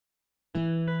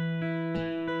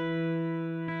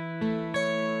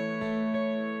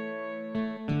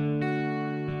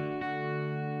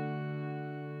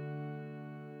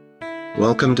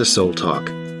Welcome to Soul Talk,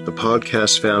 the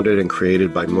podcast founded and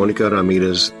created by Monica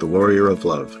Ramirez, the Warrior of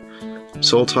Love.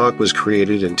 Soul Talk was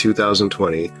created in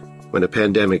 2020 when a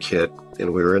pandemic hit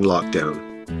and we were in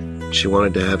lockdown. She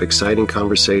wanted to have exciting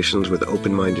conversations with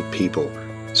open-minded people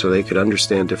so they could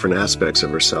understand different aspects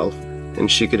of herself and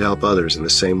she could help others in the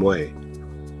same way.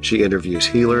 She interviews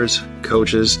healers,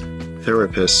 coaches,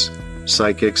 therapists,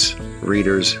 psychics,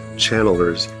 readers,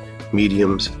 channelers,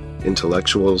 mediums,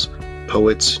 intellectuals,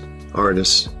 poets,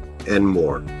 artists, and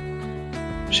more.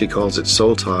 She calls it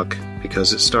Soul Talk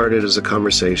because it started as a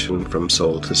conversation from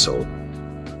soul to soul.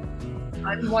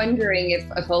 I'm wondering if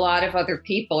a lot of other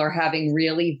people are having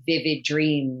really vivid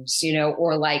dreams,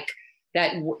 or like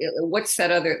that, what's that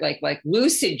other, like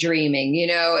lucid dreaming,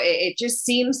 it just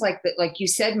seems like that, like you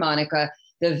said, Monica,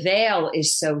 the veil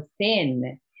is so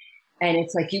thin and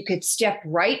it's like you could step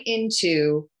right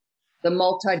into the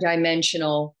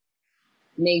multidimensional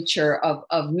nature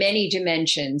of many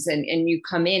dimensions and you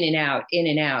come in and out,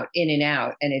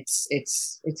 and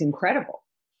it's incredible.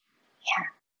 Yeah.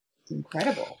 It's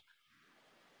incredible.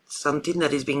 Something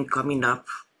that has been coming up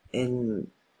in,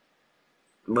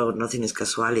 well, nothing is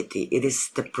casuality. It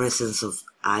is the presence of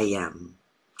I am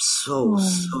so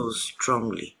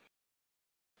strongly.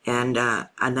 And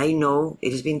I know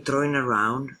it has been thrown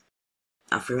around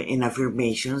in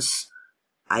affirmations.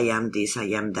 I am this, I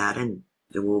am that, and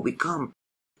it will become.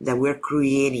 That we're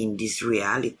creating this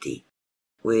reality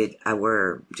with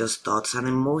our just thoughts and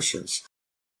emotions.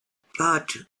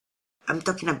 But I'm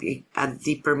talking about a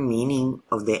deeper meaning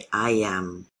of the I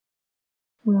am.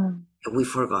 We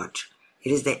forgot.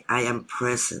 It is the I am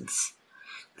presence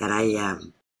that I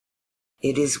am.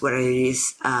 It is what it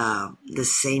is, the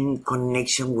same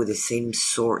connection with the same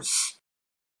source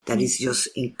that is just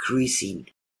increasing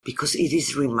because it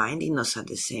is reminding us at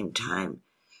the same time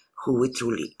who we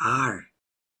truly are.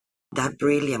 That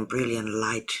brilliant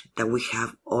light that we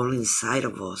have all inside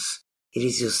of us, it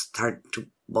is just start to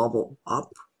bubble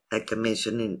up, like I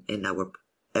mentioned in our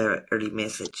early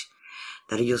message,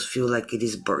 that I just feel like it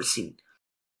is bursting.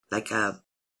 I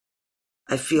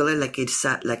feel it like it's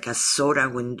like a soda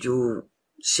when you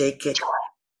shake it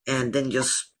and then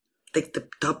just take the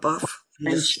top off.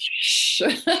 Yes,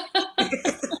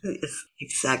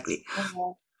 exactly.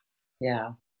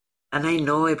 Yeah. And I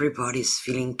know everybody's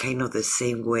feeling kind of the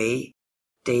same way.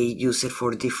 They use it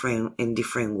in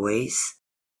different ways.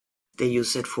 They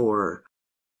use it for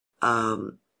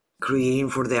creating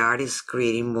for the artists,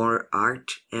 creating more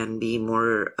art and being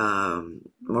more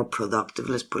productive.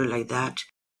 Let's put it like that.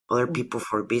 Other people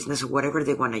for business or whatever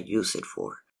they want to use it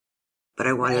for. But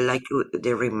I want to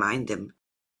they remind them.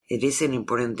 It is an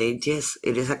important day. Yes,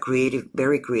 it is a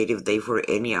very creative day for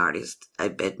any artist. I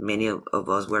bet many of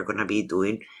us were going to be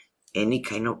doing any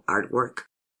kind of artwork.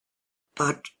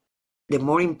 But the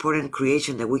more important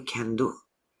creation that we can do,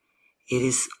 it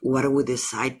is what we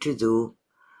decide to do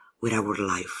with our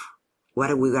life.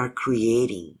 What we are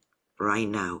creating right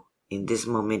now in this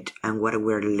moment and what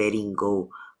we're letting go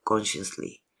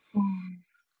consciously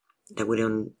that we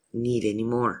don't need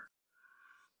anymore.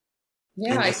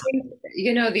 Yeah, I think,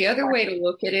 the other way to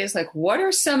look at it is like, what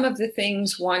are some of the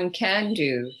things one can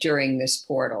do during this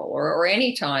portal or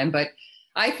any time? But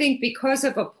I think because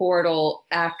of a portal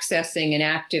accessing and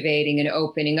activating and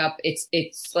opening up,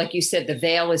 it's like you said, the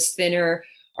veil is thinner,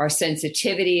 our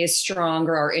sensitivity is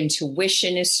stronger, our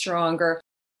intuition is stronger.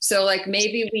 So like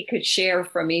maybe we could share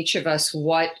from each of us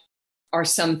what are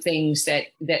some things that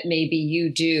maybe you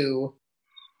do.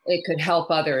 It could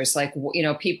help others. Like,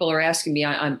 people are asking me,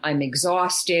 I'm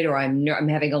exhausted or I'm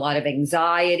having a lot of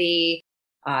anxiety.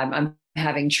 I'm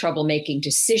having trouble making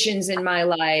decisions in my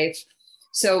life.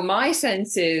 So my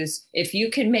sense is if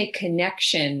you can make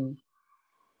connection,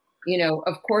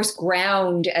 of course,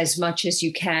 ground as much as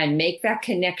you can, make that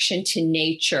connection to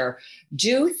nature,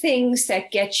 do things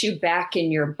that get you back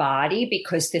in your body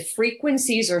because the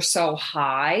frequencies are so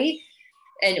high.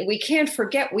 And we can't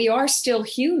forget, we are still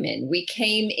human. We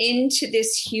came into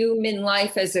this human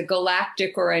life as a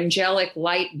galactic or angelic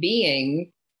light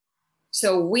being.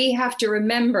 So we have to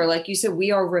remember, like you said,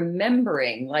 we are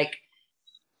remembering, like,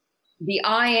 the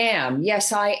I am.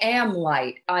 Yes, I am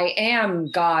light. I am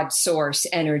God source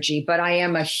energy, but I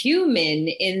am a human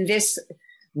in this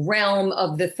realm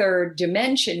of the third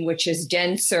dimension, which is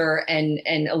denser and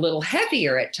a little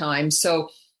heavier at times. So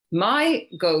my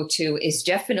go-to is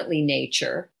definitely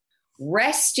nature,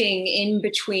 resting in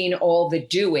between all the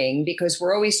doing, because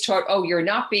we're always taught, oh, you're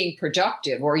not being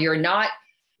productive, or you're not,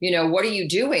 what are you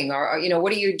doing? Or,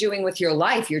 what are you doing with your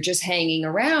life? You're just hanging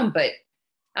around. But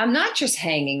I'm not just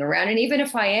hanging around. And even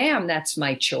if I am, that's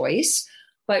my choice.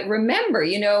 But remember,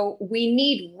 we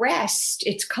need rest.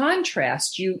 It's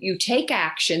contrast. You take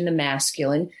action, the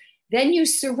masculine, then you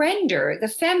surrender, the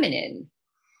feminine.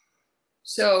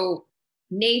 So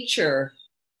nature,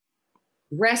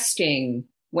 resting.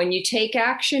 When you take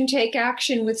action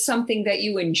with something that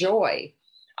you enjoy.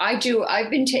 I've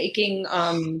been taking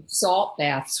salt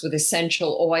baths with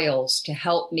essential oils to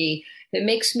help me. That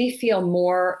makes me feel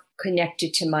more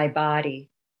connected to my body.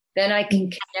 Then I can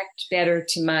connect better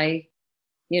to my,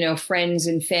 friends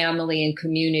and family and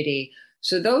community.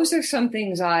 So those are some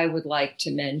things I would like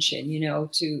to mention,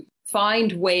 to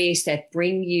find ways that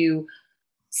bring you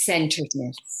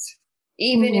centeredness,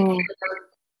 even if you're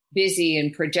busy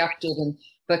and productive,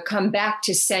 but come back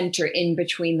to center in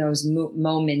between those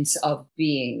moments of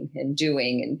being and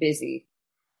doing and busy.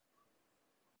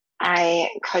 I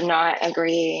could not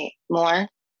agree more.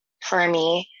 For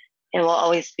me, it will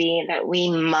always be that we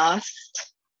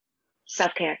must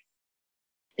self-care.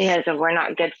 Because if we're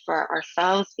not good for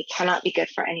ourselves, we cannot be good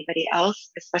for anybody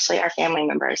else, especially our family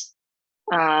members.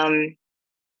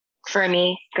 For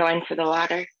me, going to the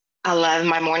water, I love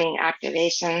my morning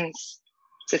activations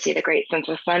to see the great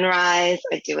central sunrise.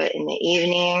 I do it in the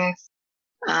evenings.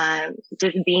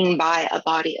 Just being by a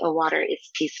body of water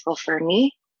is peaceful for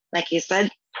me. Like you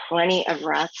said, plenty of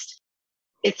rest.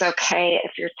 It's okay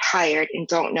if you're tired and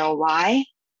don't know why.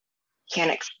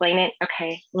 Can't explain it.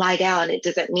 Okay, lie down. It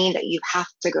doesn't mean that you have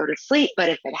to go to sleep, but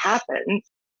if it happens,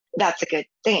 that's a good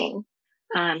thing.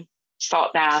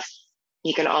 Salt bath.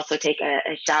 You can also take a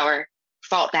shower,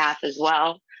 salt bath as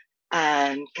well.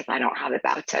 Because I don't have a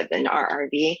bathtub in our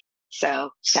RV.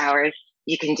 So showers,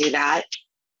 you can do that.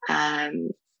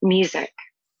 Music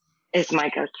is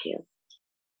my go-to.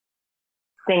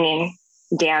 Singing,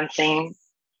 dancing,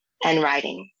 and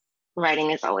writing.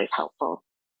 Writing is always helpful.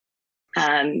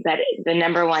 But the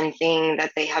number one thing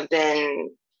that they have been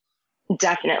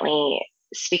definitely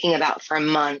speaking about for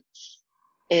months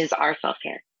is our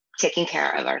self-care, taking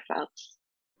care of ourselves,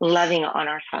 loving on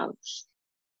ourselves,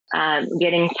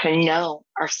 getting to know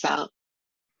ourselves.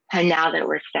 And now that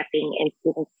we're stepping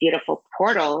into this beautiful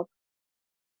portal,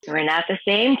 we're not the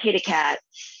same kitty cats.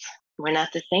 We're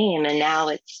not the same. And now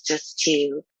it's just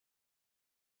to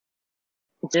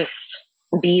just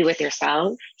be with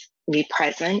yourself, be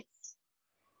present,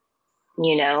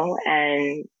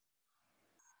 and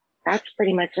that's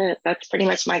pretty much it. That's pretty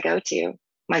much my go-to.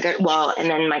 And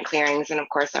then my clearings. And of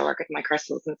course I work with my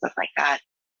crystals and stuff like that.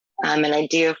 And I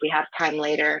do, if we have time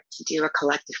later, to do a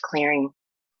collective clearing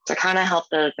to kind of help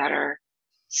those that are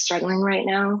struggling right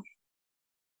now,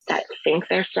 that think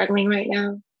they're struggling right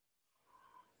now,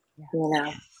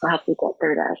 to help you get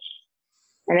through this.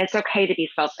 And it's okay to be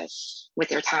selfish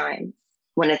with your time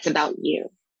when it's about you.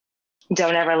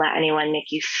 Don't ever let anyone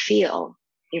make you feel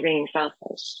you're being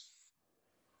selfish.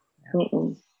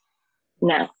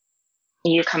 No,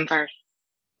 you come first.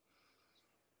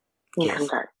 You come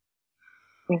first.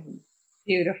 Mm-hmm.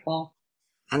 Beautiful.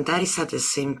 And that is at the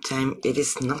same time, it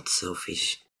is not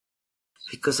selfish.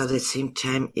 Because at the same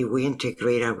time, if we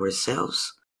integrate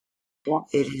ourselves,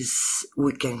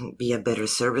 we can be a better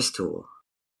service tool.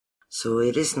 So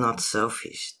it is not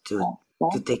selfish to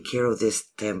take care of this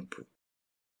temple.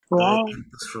 That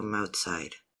comes from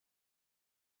outside.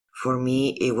 For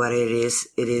me, what it is,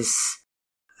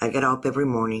 I get up every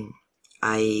morning.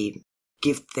 I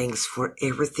give thanks for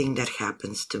everything that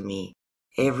happens to me.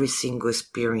 Every single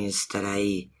experience that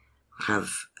I have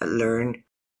learned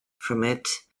from it.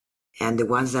 And the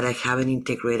ones that I haven't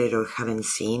integrated or haven't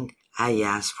seen, I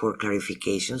ask for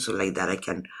clarification so like that I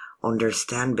can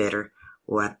understand better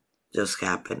what just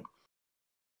happened.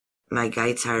 My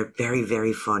guides are very,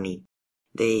 very funny.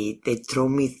 They throw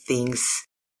me things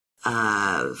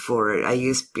I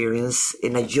experience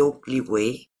in a jokely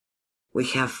way. We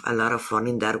have a lot of fun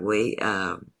in that way.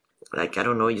 Like, I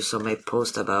don't know, you saw my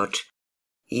post about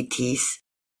ETs.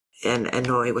 And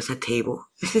no, it was a table.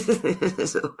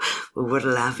 So we were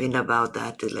laughing about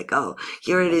that. It's like, oh,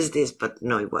 here it is this, but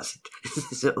no, it wasn't.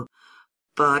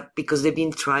 But because they've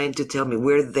been trying to tell me,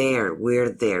 we're there,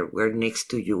 we're next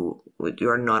to you.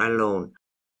 You're not alone.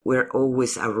 We're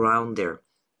always around there.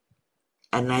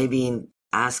 And I've been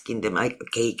asking them,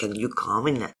 okay, can you come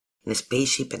in a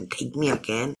spaceship and take me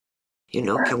again?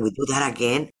 Can we do that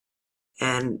again?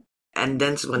 And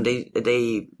then when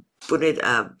they put it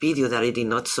a video that I did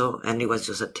not saw, and it was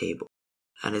just a table.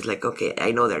 And it's like, okay,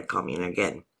 I know they're coming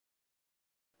again.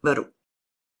 But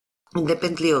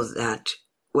independently of that,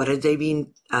 what they've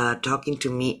been talking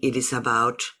to me, it is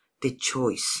about the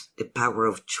choice, the power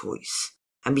of choice,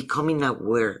 and becoming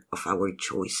aware of our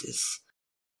choices.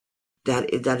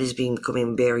 That is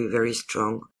becoming very, very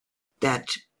strong. That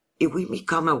if we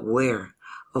become aware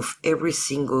of every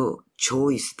single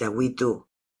choice that we do.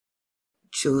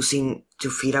 Choosing to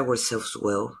feed ourselves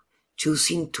well,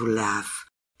 choosing to laugh,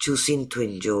 choosing to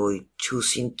enjoy,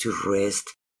 choosing to rest,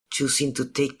 choosing to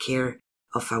take care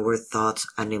of our thoughts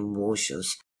and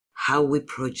emotions, how we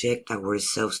project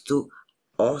ourselves to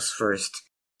us first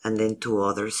and then to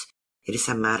others. It is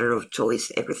a matter of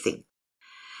choice, everything.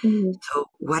 Mm-hmm. So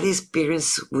what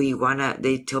experience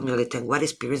they tell me all the time, what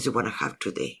experience you want to have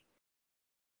today?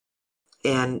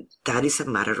 And that is a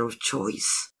matter of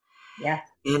choice. Yeah.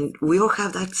 And we all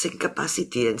have that same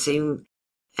capacity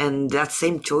and that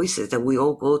same choices that we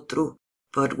all go through,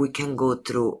 but we can go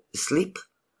through sleep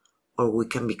or we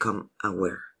can become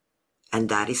aware. And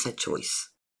that is a choice.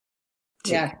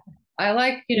 Yeah. I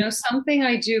like, something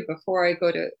I do before I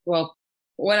go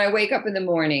when I wake up in the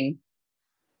morning,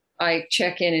 I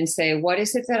check in and say, what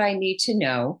is it that I need to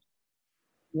know?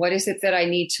 What is it that I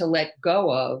need to let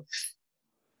go of?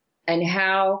 And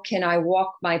how can I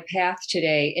walk my path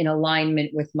today in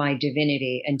alignment with my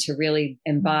divinity and to really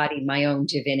embody my own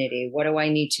divinity? What do I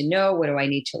need to know? What do I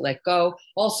need to let go?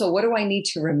 Also, what do I need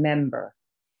to remember?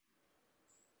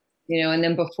 And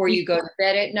then before you go to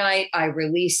bed at night, I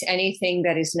release anything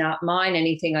that is not mine,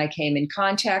 anything I came in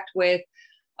contact with.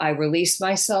 I release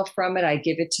myself from it. I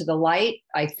give it to the light.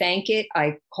 I thank it.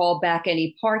 I call back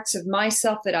any parts of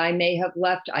myself that I may have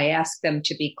left. I ask them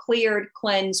to be cleared,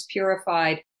 cleansed,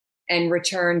 purified, and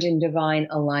returned in divine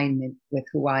alignment with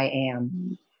who I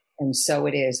am. And so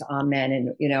it is. Amen.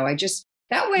 And, I just,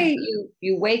 that way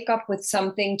you wake up with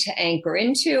something to anchor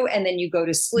into, and then you go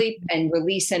to sleep and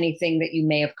release anything that you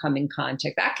may have come in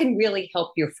contact. That can really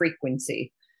help your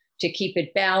frequency to keep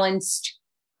it balanced,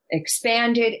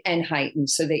 expanded, and heightened,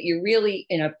 so that you're really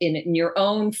in your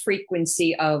own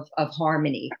frequency of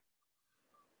harmony.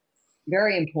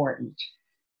 Very important.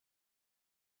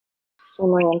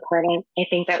 Really important. I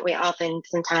think that we often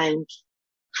sometimes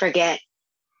forget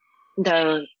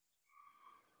those.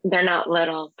 They're not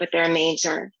little, but they're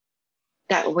major,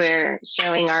 that we're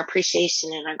showing our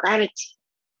appreciation and our gratitude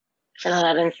for the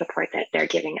love and support that they're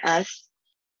giving us.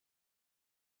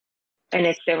 And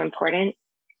it's so important.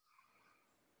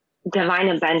 Divine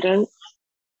abundance.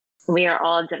 We are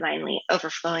all divinely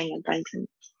overflowing abundance.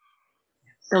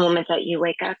 The moment that you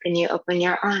wake up and you open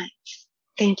your eyes,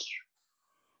 thank you.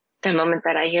 The moment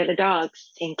that I hear the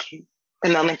dogs, thank you. The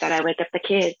moment that I wake up the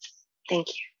kids, thank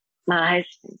you. My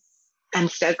husband, I'm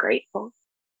so grateful.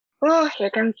 Oh, here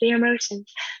comes the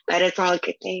emotions. But it's all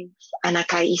good things.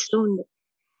 Anakai isunde.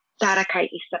 Tarakai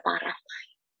isapara.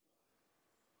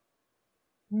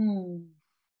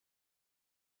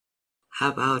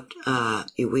 How about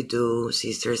if we do,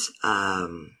 sisters,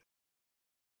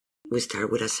 we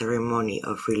start with a ceremony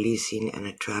of releasing and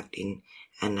attracting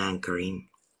and anchoring.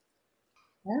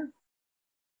 Yeah.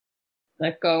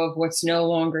 Let go of what's no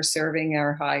longer serving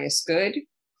our highest good,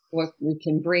 what we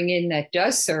can bring in that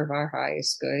does serve our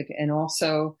highest good, and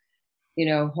also,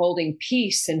 holding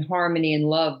peace and harmony and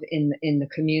love in the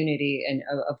community and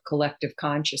of collective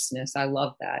consciousness. I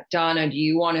love that. Donna, do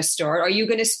you want to start? Are you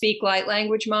going to speak light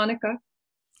language, Monica?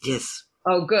 Yes.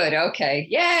 Oh, good. Okay.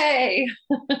 Yay.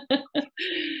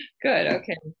 Good.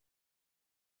 Okay.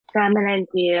 So I'm going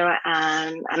to do,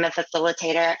 I'm a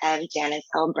facilitator of Janice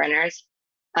L. Brenner's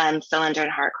cylinder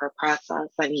and heart core process.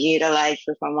 I've utilized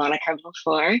this on Monica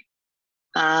before.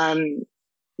 The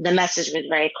message was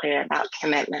very clear about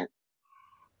commitment.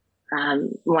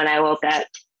 When I woke up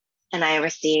and I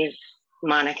received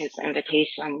Monica's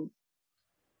invitation,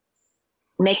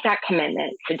 make that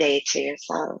commitment today to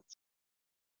yourself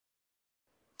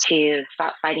to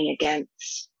stop fighting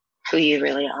against who you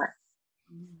really are.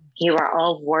 You are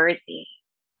all worthy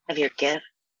of your gift.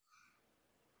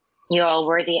 You're all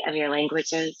worthy of your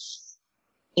languages.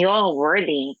 You're all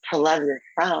worthy to love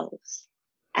yourselves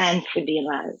and to be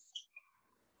loved.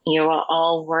 You are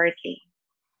all worthy.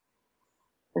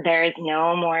 There is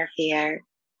no more fear.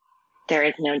 There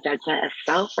is no judgment of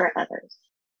self or others.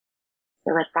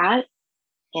 So with that,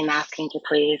 I'm asking to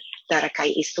please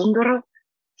Darakai Isunduro,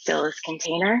 fill this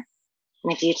container.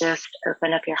 And if you just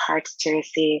open up your hearts to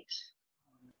receive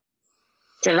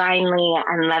divinely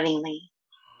and lovingly,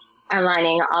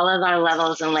 aligning all of our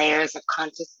levels and layers of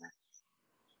consciousness.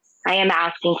 I am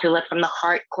asking to lift from the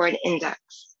heart cord index,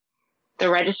 the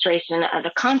registration of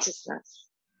the consciousness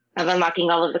of unlocking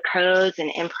all of the codes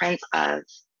and imprints of,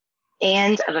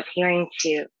 and of adhering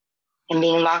to, and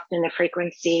being locked in the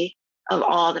frequency of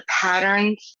all the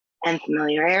patterns and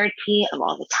familiarity of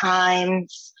all the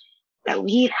times that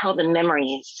we've held the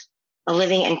memories of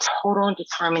living in total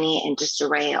disharmony and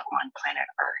disarray on planet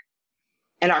Earth.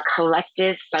 And our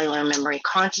collective cellular memory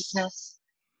consciousness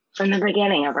from the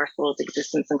beginning of our soul's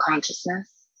existence and consciousness.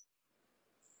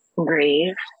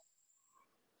 Breathe.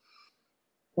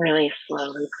 Really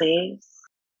slowly, please.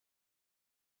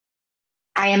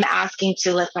 I am asking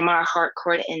to lift from our heart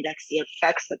cord index the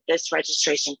effects of this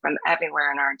registration from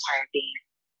everywhere in our entire being.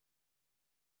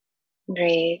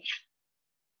 Breathe.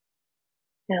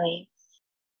 Release.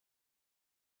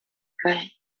 Good.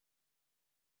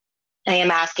 I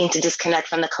am asking to disconnect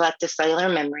from the collective cellular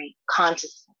memory,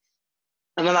 consciousness,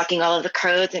 of unlocking all of the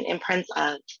codes and imprints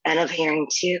of, and of hearing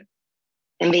to,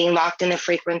 and being locked in the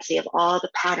frequency of all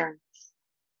the patterns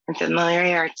and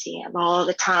familiarity of all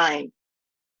the time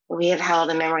that we have held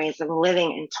the memories of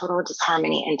living in total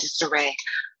disharmony and disarray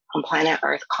on planet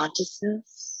Earth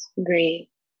consciousness. Breathe.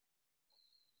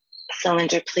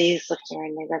 Cylinder, please lift and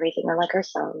remove everything unlike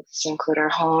ourselves, to include our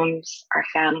homes, our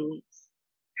families,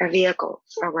 our vehicles,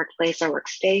 our workplace, our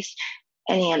workspace,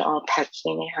 any and all pets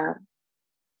we may have,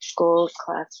 schools,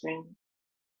 classrooms,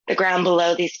 the ground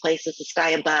below these places, the sky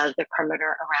above, the perimeter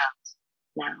around.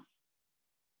 Now,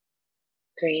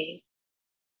 breathe.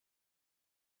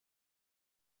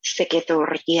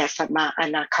 Seketorya sama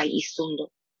anakai isundo.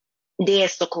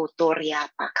 Desokotoria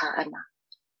paka ana.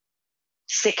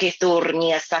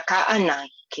 Seketornia saka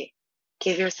anaike.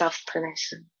 Give yourself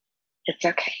permission. It's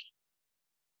okay.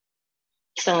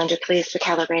 Cylinder, please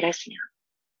recalibrate us now.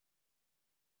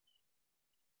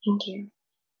 Thank you.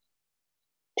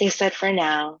 They said for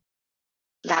now,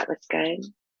 that was good.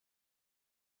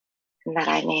 And that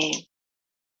I may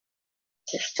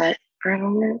just sit for a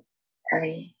moment.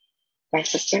 And my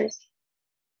sisters.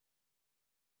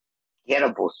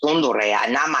 Yerabo sundore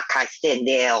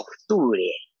anamakastende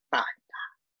octure santa.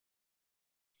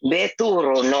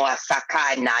 Beturo no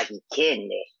asaka na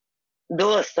ikene.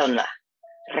 Dosona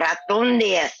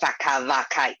ratonde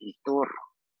sakavaka ituro.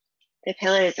 The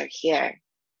pillars are here.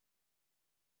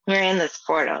 We're in this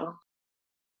portal.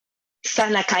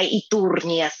 Sanakai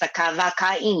iturnia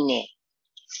sakavaka ine.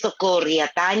 Sokoria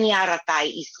tanya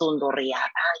ratai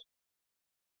isundoriatai.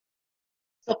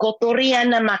 Sokotoria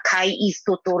na makai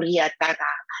istotoria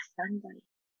taga asandai.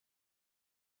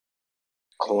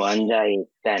 Kuanda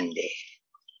itande.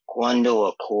 Cuando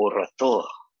okurato.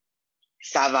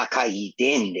 Savaka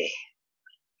idende.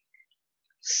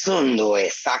 Sundo e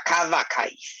sakavaka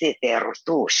isete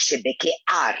rotu shibeke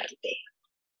arde.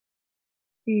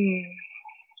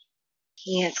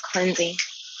 He is cleansing,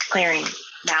 clearing,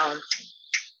 balancing,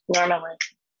 normalizing,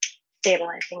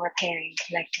 stabilizing, repairing,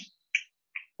 connecting.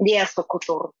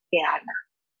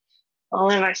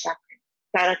 All of our chakras.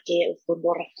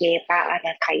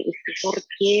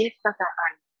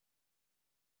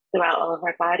 Throughout all of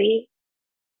our body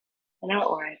and our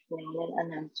auras, known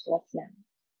and unknown to us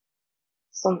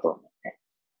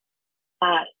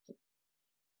now.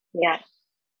 Yeah.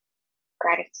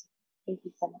 Gratitude. Thank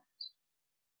you so much.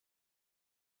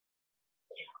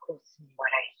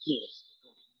 What I hear.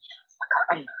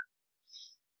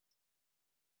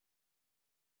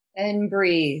 And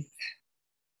breathe.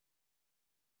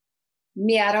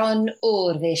 Miaron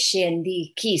orve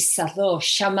scendi chissà lo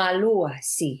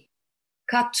shamaluasi.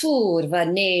 Katurva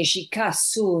neji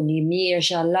kasuni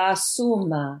mirja la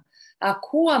suma.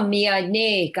 Aqua mia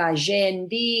neka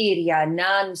gendiria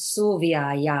nan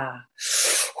suviaya.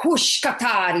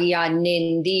 Hushkataria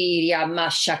nendiria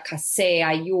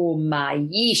mashakasea yuma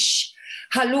yish.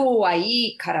 Halua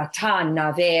I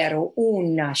karatana vero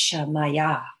una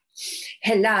shamaya.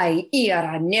 Helai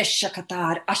ira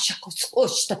neshakatar ashakos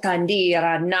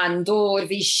ushtatandira nandor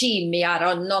vishimi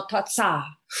aronotatsa.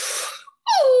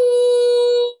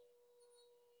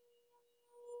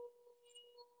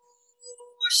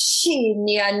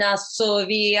 Shinya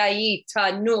nasovia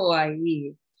ita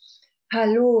nuai.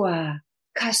 Halua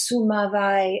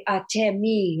kasumavai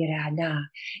atemirana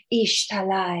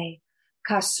ishtalai.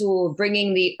 Kasu,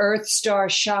 bringing the Earth Star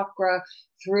chakra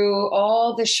through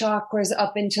all the chakras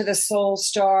up into the soul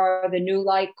star, the new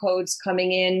light codes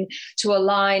coming in to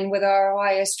align with our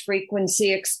highest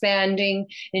frequency, expanding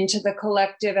into the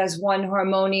collective as one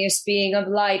harmonious being of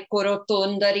light.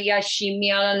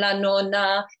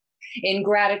 In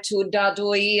gratitude,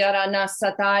 dadoi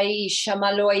aranasatai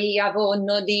shamaloi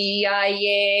avonodiaye.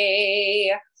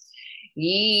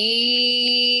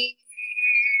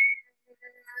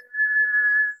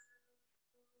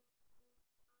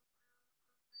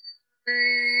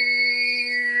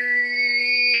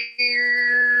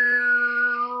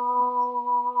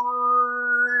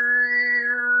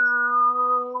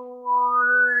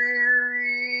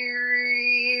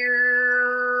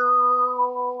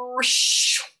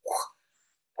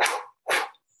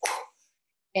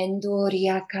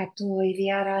 Endoria katoi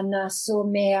viarana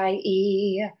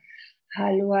someai.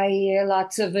 Haluaye,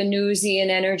 lots of Venusian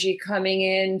energy coming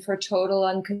in for total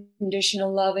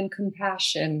unconditional love and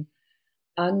compassion.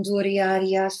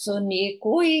 Anduriaria soni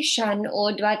koishan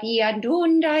odvaria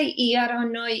dundai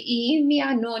iaranoi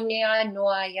imia nonia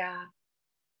noaya.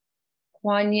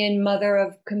 Kuan Yin, Mother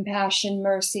of Compassion,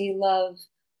 Mercy, Love.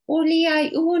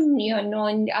 Oliai unya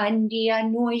non andia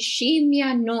noi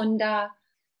shimia nonda.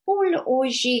 Ol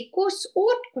oji kus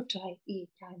utkutai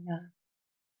itana.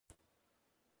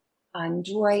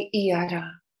 Anduai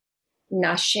iara.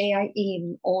 Nashea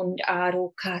im ond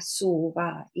aru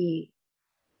kasuva I.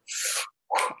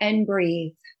 And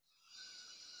breathe.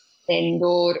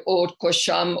 Endor ot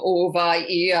kosham ova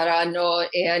iara no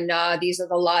ena. These are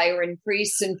the Lyran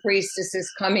priests and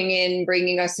priestesses coming in,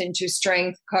 bringing us into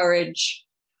strength, courage.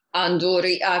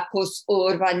 Andori akos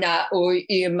orvana o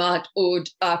imat od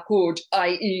akod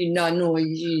ai nano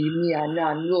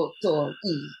miana noto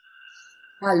I.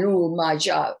 Halu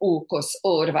maja ukos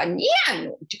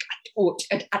orvaniano.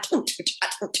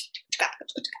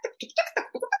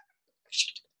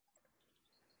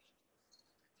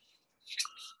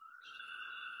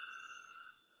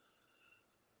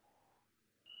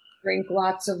 Drink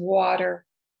lots of water.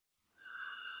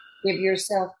 Give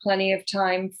yourself plenty of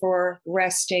time for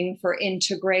resting, for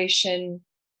integration,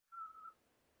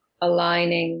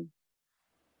 aligning,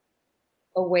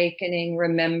 awakening,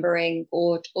 remembering.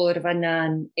 Ot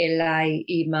orvanan elai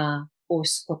ima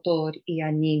oskotor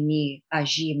ianini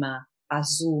ajima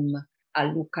azum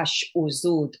alukash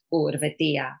uzud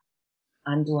orvedia.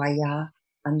 Anduaya,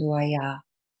 anduaya.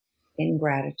 In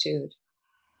gratitude,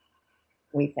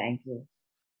 we thank you.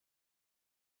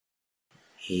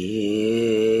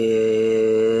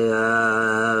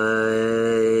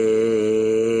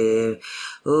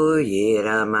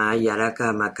 Rama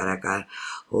yaraka makaraka,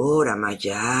 o Rama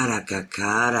yaraka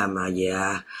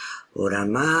karamaya, o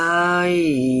Rama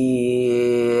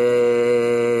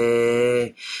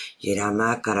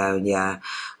Yarama karaya,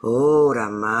 o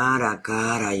Rama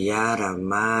rakara yara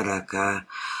maraka,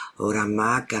 o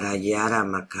Rama karayara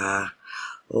maka,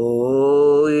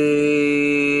 o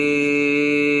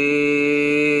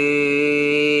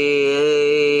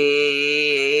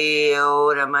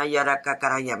Rama yaraka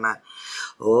karayama.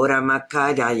 Ora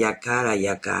makara yakara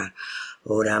yaka.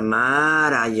 Ora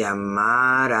mara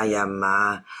yamara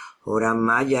yama. Ora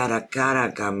mayara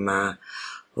kara kama.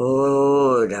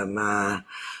 Ora ma.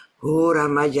 Ora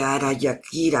mayara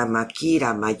yakira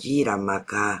makira majira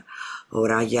maka.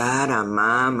 Ora yara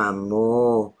mama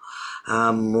mo.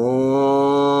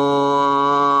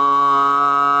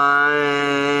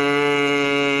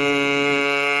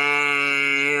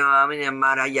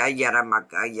 Mara yara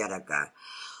maka yaraka.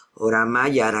 Ora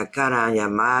mayara kara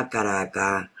yama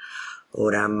karaka.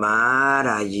 Ora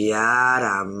mara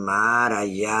yara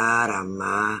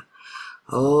ma.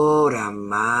 Ora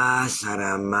ma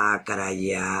sarama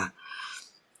karaya.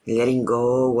 Letting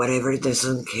go whatever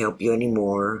doesn't help you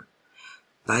anymore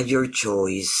by your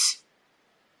choice.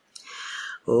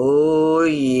 Oh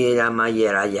yera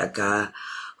mayera yaka.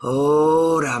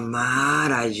 Ora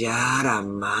mara yara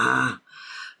ma.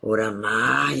 Ora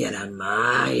mayara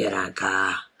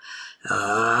mayaraka.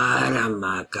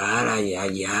 Rama kara ya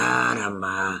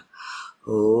Rama.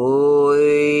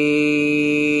 Oi.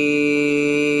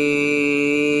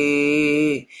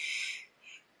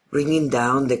 Bringing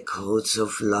down the codes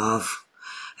of love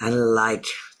and light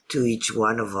to each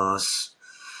one of us.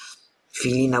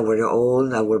 Feeling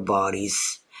our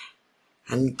bodies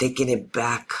and taking it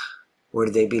back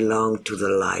where they belong to the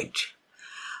light.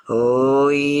 Oh,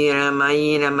 Rama,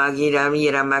 Rama,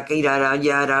 Rama,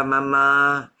 Rama,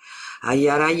 Mama.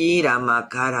 Ayara yira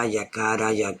makara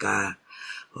yakara yaka.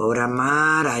 Ora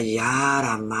mara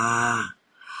yara ma.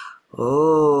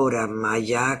 Ora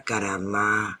mayakara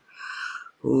ma.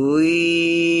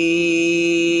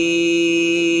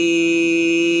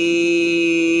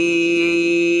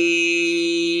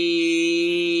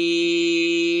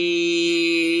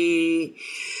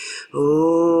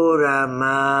 Ora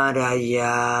mara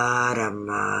yara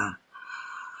ma.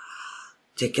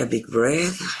 Take a big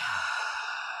breath.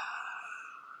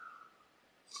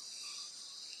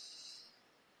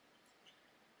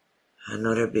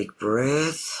 Another big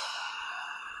breath.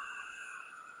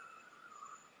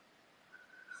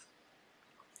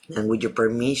 And with your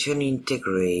permission,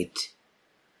 integrate.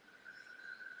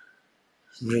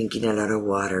 Drinking a lot of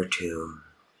water too.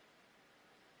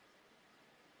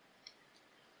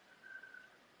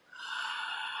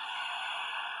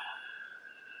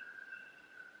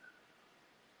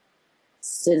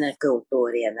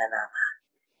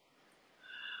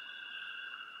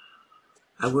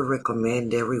 I would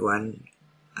recommend everyone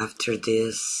after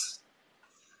this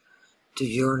to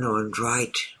journal and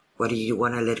write what do you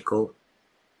want to let go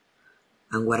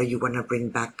and what do you want to bring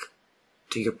back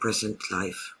to your present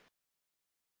life.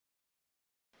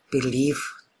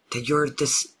 Believe that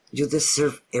you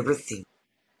deserve everything,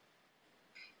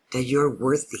 that you're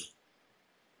worthy,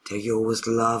 that you're always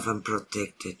loved and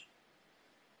protected.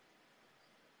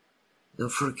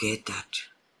 Don't forget that.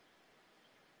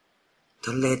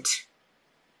 Don't let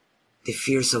the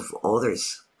fears of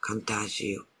others contagiate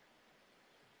you.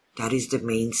 That is the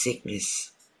main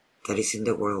sickness that is in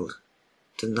the world.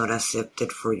 Do not accept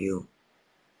it for you.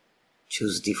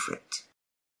 Choose different.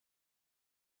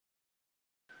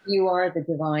 You are the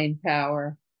divine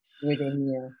power within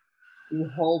you. You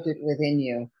hold it within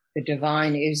you. The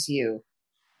divine is you.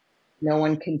 No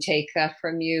one can take that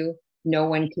from you. No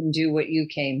one can do what you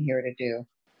came here to do.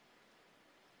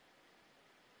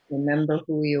 Remember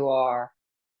who you are.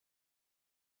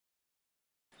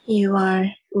 We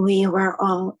were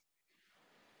all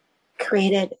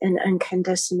created in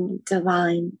unconditional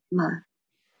divine love.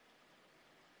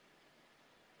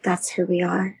 That's who we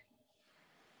are.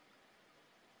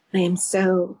 I am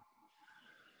so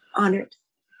honored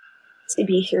to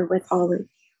be here with all of you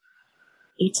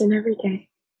each and every day,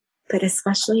 but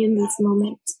especially in this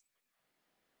moment.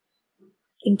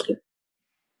 Thank you.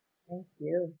 Thank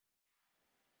you.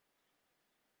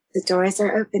 The doors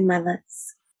are open, my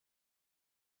loves.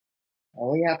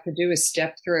 All we have to do is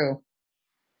step through.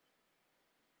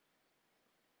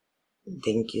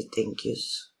 Thank you.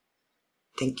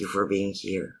 Thank you for being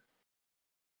here.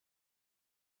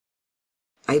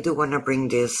 I do want to bring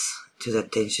this to the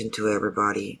attention to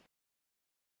everybody.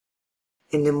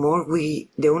 And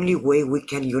the only way we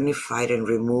can unify and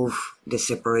remove the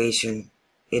separation,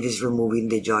 it is removing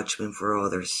the judgment for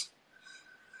others.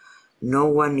 No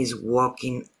one is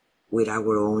walking with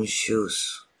our own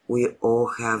shoes. We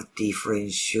all have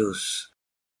different shoes.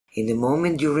 In the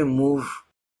moment you remove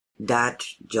that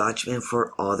judgment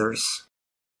for others,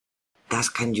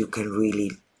 that's when you can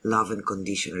really love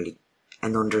unconditionally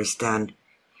and understand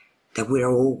that we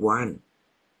are all one.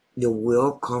 That we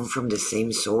all come from the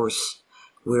same source.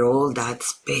 We're all that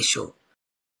special.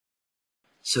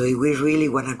 So if we really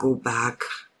want to go back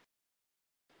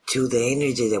to the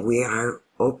energy that we are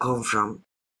all come from,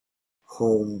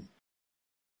 home,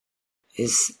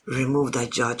 is remove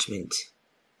that judgment.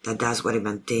 That's what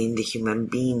maintains the human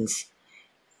beings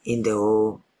in the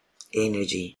whole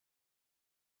energy.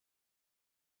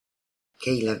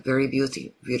 Kayla, very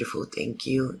beautiful. Thank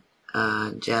you.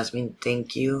 Jasmine,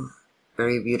 thank you.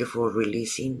 Very beautiful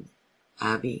releasing.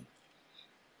 Abby,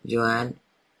 Joanne,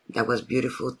 that was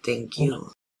beautiful. Thank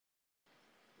you.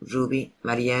 Ruby,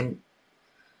 Marianne,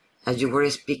 as you were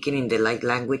speaking in the light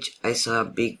language, I saw a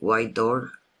big white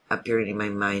door appearing in my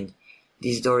mind.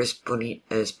 This door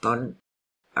spun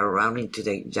around into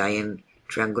the giant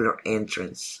triangular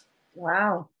entrance.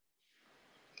 Wow.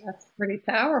 That's pretty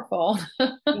powerful.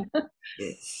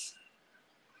 Yes.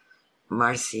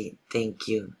 Marcy, thank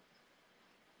you.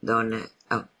 Donna,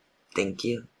 thank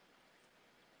you.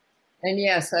 And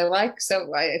yes, I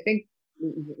think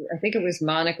it was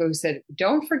Monica who said,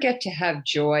 don't forget to have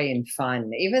joy and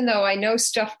fun. Even though I know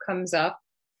stuff comes up,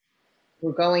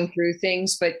 we're going through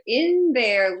things, but in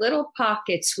their little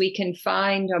pockets, we can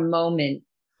find a moment,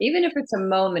 even if it's a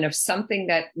moment of something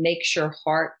that makes your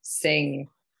heart sing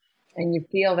and you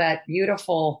feel that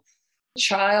beautiful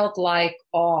childlike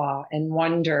awe and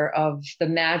wonder of the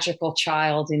magical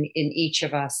child in each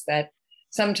of us that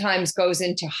sometimes goes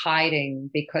into hiding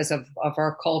because of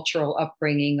our cultural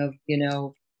upbringing of,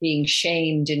 being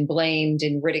shamed and blamed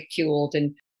and ridiculed.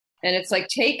 And it's like,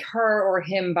 take her or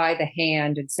him by the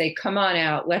hand and say, come on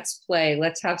out, let's play,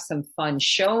 let's have some fun.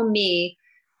 Show me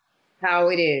how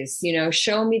it is,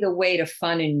 show me the way to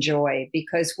fun and joy,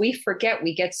 because we forget,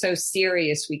 we get so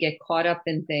serious, we get caught up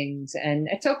in things, and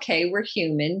it's okay. We're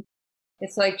human.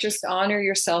 It's like, just honor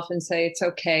yourself and say, it's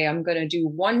okay. I'm going to do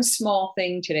one small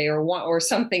thing today or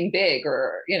something big,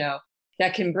 or,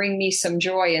 that can bring me some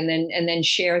joy, and then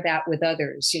share that with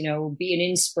others, be an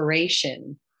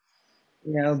inspiration,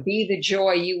 be the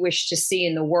joy you wish to see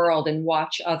in the world and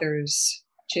watch others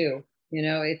too.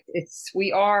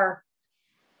 We are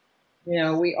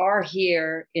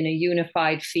here in a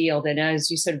unified field. And as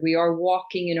you said, we are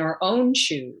walking in our own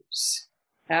shoes.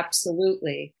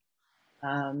 Absolutely.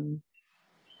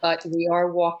 But we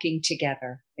are walking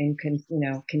together in,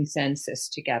 consensus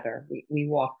together. We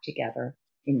walk together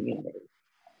in unity.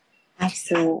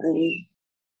 Absolutely.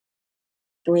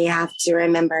 We have to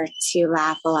remember to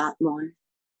laugh a lot more.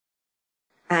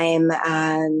 I'm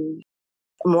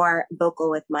more vocal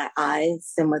with my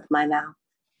eyes than with my mouth.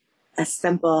 A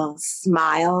simple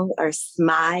smile or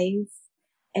smize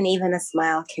And even a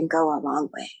smile can go a long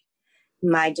way.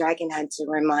 My dragon had to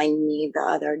remind me the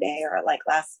other day or like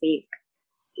last week,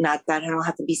 not that I don't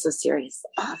have to be so serious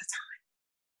all the time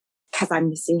because I'm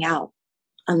missing out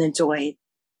on the joy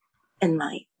in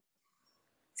life.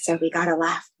 So we got to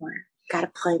laugh more, got to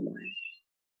play more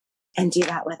and do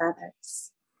that with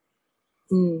others.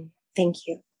 Thank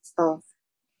you both.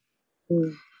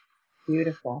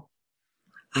 Beautiful.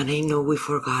 And I know we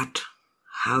forgot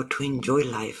how to enjoy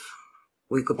life.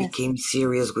 We could become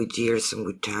serious with years and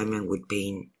with time and with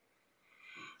pain.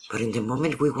 But in the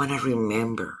moment we want to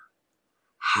remember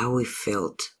how we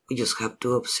felt, we just have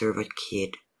to observe a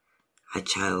kid, a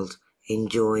child,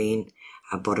 enjoying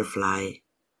a butterfly,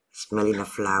 smelling a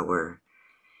flower.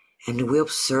 And we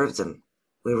observe them.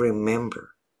 We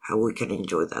remember how we can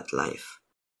enjoy that life.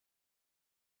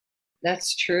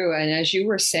 That's true. And as you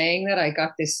were saying that, I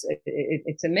got this,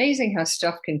 it's amazing how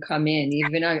stuff can come in.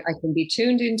 Even I can be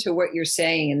tuned into what you're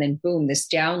saying and then boom, this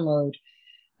download.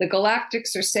 The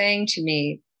galactics are saying to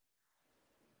me,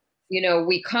 you know,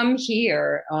 we come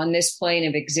here on this plane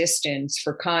of existence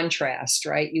for contrast,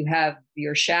 right? You have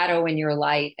your shadow and your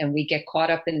light, and we get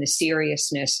caught up in the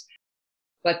seriousness.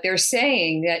 But they're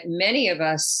saying that many of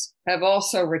us have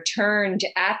also returned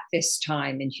at this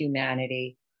time in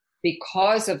humanity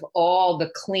because of all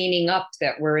the cleaning up,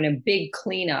 that we're in a big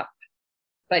cleanup.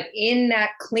 But in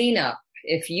that cleanup,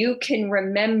 if you can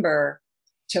remember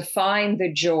to find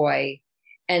the joy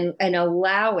and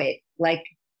allow it, like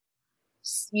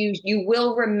you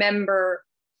will remember,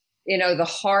 you know, the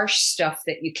harsh stuff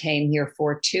that you came here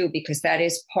for too, because that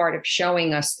is part of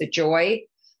showing us the joy.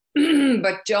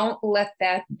 But don't let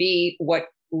that be what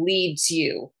leads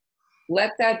you.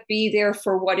 Let that be there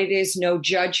for what it is. No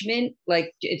judgment.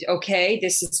 Like, it's okay,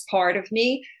 this is part of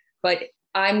me, but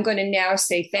I'm going to now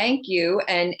say thank you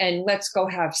and let's go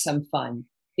have some fun,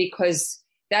 because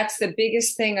that's the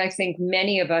biggest thing I think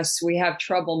many of us, we have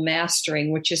trouble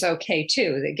mastering, which is okay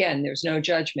too. Again, there's no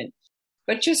judgment,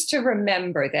 but just to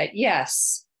remember that,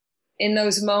 yes, in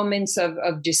those moments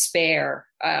of despair,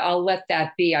 I'll let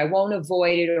that be. I won't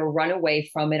avoid it or run away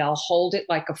from it. I'll hold it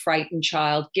like a frightened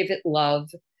child, give it love,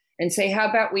 and say, how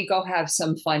about we go have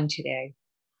some fun today?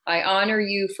 I honor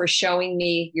you for showing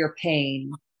me your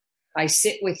pain. I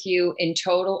sit with you in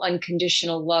total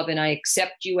unconditional love, and I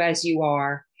accept you as you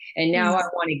are. And now I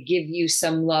want to give you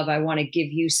some love. I want to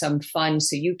give you some fun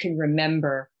so you can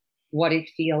remember what it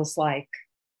feels like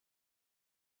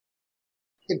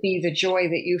to be the joy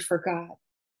that you forgot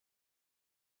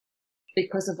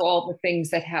because of all the things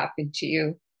that happened to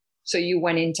you. So you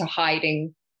went into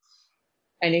hiding,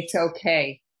 and it's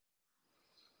okay.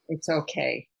 It's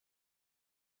okay.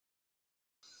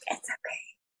 It's okay.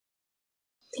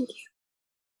 Thank you.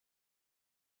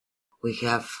 We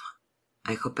have,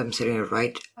 I hope I'm saying it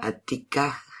right,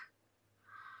 Atika.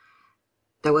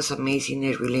 That was amazing.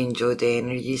 I really enjoyed the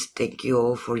energies. Thank you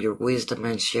all for your wisdom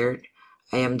and shared.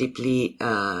 I am deeply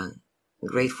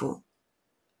grateful.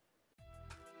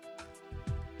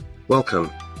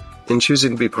 Welcome. In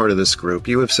choosing to be part of this group,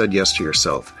 you have said yes to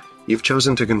yourself. You've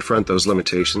chosen to confront those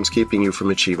limitations keeping you from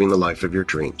achieving the life of your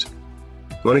dreams.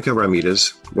 Monica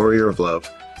Ramirez, Warrior of Love,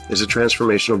 is a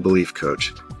transformational belief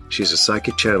coach. She's a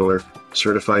psychic channeler,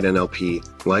 certified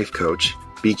NLP, life coach,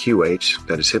 BQH,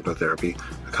 that is hypnotherapy,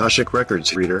 Akashic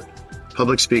Records reader,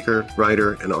 public speaker,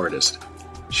 writer, and artist.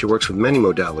 She works with many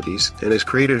modalities and has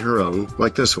created her own,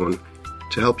 like this one,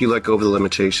 to help you let go of the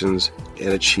limitations and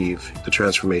achieve the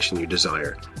transformation you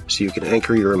desire, so you can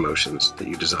anchor your emotions that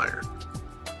you desire.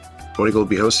 Monica will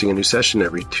be hosting a new session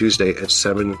every Tuesday at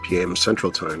 7 p.m.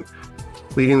 Central Time,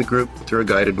 leading the group through a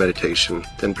guided meditation,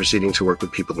 then proceeding to work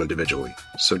with people individually.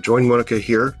 So join Monica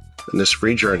here in this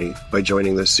free journey by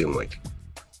joining this Zoom link.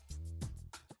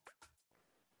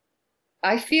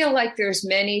 I feel like there's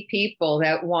many people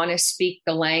that want to speak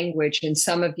the language, and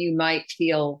some of you might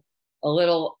feel a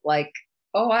little like,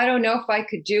 oh, I don't know if I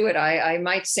could do it. I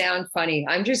might sound funny.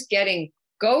 I'm just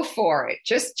go for it.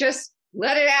 Just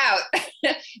let it out.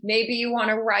 Maybe you want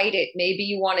to write it. Maybe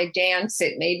you want to dance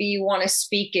it. Maybe you want to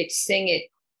speak it, sing it,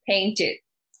 paint it.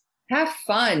 Have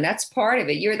fun. That's part of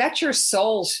it. That's your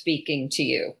soul speaking to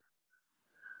you.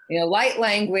 You know, light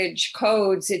language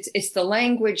codes, it's the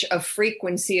language of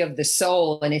frequency of the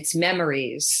soul and its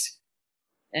memories.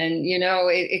 And, you know,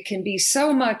 it can be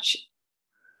so much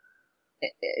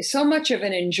of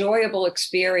an enjoyable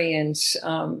experience.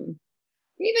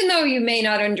 Even though you may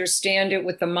not understand it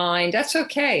with the mind, that's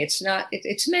okay.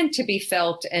 It's meant to be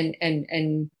felt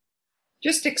and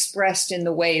just expressed in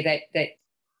the way that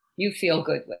you feel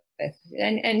good with.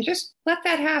 And just let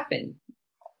that happen.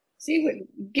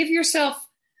 Give yourself,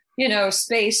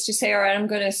 space to say, all right, I'm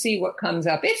going to see what comes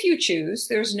up. If you choose,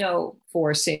 there's no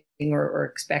forcing or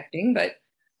expecting, but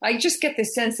I just get the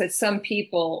sense that some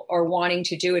people are wanting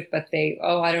to do it, but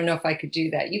I don't know if I could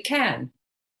do that. You can.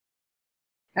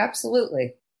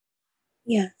 Absolutely.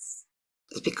 Yes.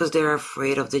 It's because they're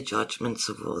afraid of the judgments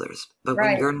of others. But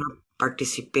Right. when you're not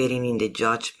participating in the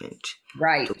judgment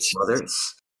Right. to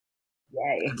others,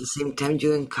 Yay. at the same time,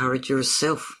 you encourage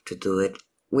yourself to do it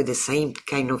with the same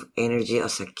kind of energy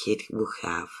as a kid would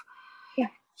have. Yeah.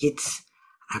 Kids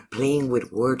are playing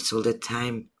with words all the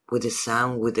time, with the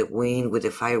sound, with the wind, with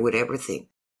the fire, with everything.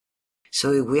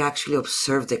 So if we actually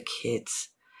observe the kids,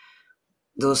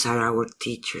 those are our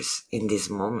teachers in this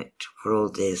moment for all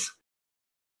this.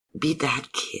 Be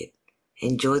that kid.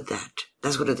 Enjoy that.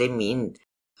 That's what they mean.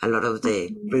 A lot of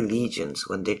the religions,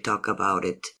 when they talk about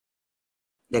it,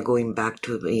 they're going back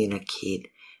to being a kid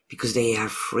because they are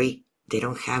free. They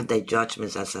don't have the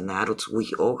judgments as an adults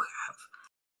we all have.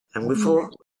 And we fall.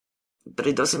 But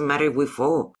it doesn't matter if we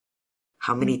fall.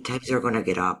 How many times you're going to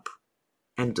get up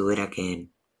and do it again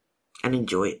and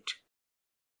enjoy it.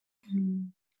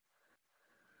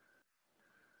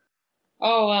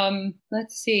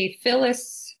 Let's see.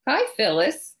 Phyllis. Hi,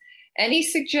 Phyllis. Any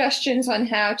suggestions on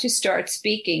how to start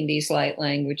speaking these light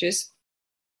languages?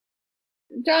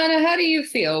 Donna, how do you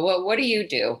feel? What do you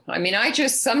do? I mean, I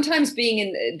just sometimes being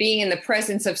in the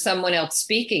presence of someone else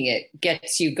speaking it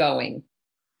gets you going.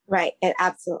 Right. It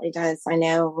absolutely does. I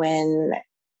know when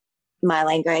my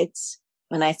language,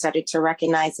 when I started to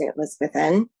recognize it was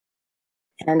within,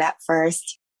 and at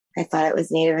first I thought it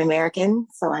was Native American.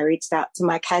 So I reached out to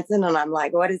my cousin and I'm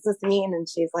like, what does this mean? And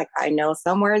she's like, I know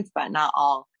some words, but not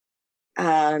all.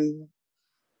 And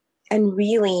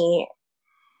really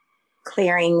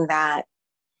clearing that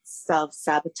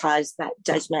self-sabotage, that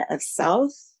judgment of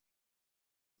self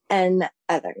and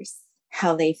others,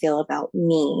 how they feel about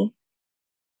me.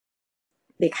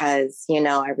 Because,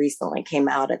 I recently came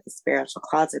out of the spiritual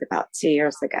closet about 2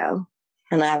 years ago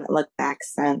and I haven't looked back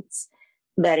since.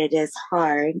 But it is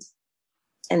hard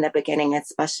in the beginning,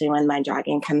 especially when my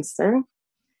dragon comes through,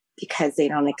 because they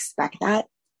don't expect that.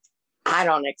 I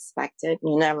don't expect it.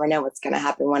 You never know what's going to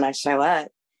happen when I show up,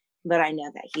 but I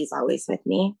know that he's always with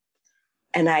me.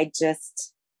 And I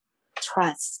just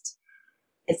trust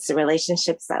it's the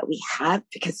relationships that we have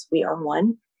because we are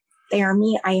one. They are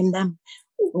me. I am them.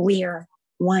 We are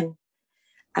one.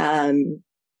 And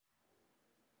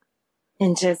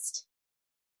just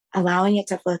allowing it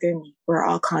to flow through me. We're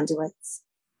all conduits.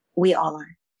 We all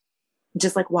are.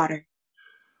 Just like water.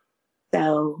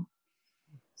 So,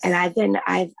 and I've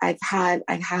had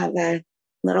a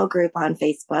little group on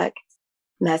Facebook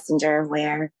Messenger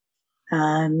where,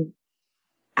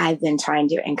 I've been trying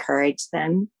to encourage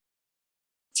them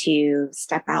to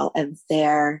step out of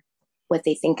what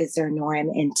they think is their norm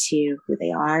into who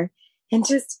they are and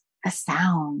just a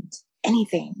sound,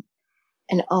 anything,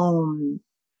 an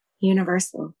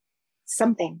universal,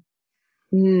 something.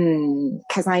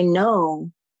 Cause I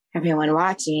know everyone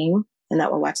watching and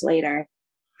that will watch later.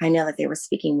 I know that they were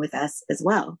speaking with us as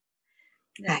well.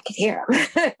 I could hear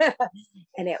them.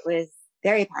 And it was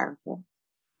very powerful.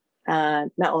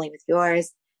 Not only with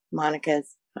yours,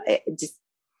 Monica's, just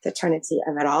the eternity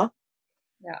of it all.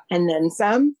 Yeah. And then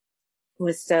some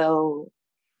was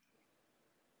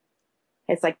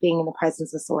it's like being in the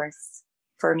presence of source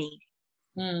for me.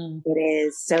 It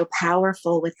is so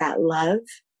powerful with that love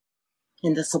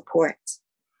and the support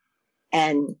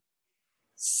and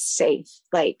safe.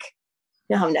 Like,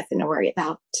 you don't have nothing to worry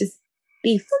about. Just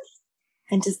be free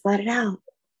and just let it out.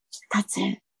 That's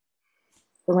it.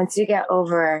 But once you get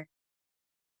over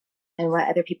and what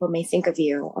other people may think of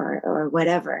you or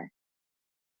whatever,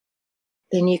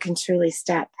 then you can truly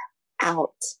step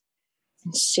out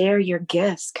and share your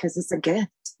gifts because it's a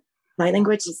gift. My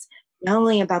language is not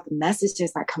only about the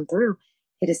messages that come through,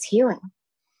 it is healing.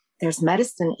 There's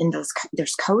medicine in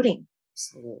there's coding.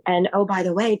 Absolutely. And oh, by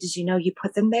the way, did you know you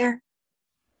put them there?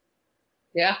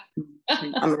 Yeah.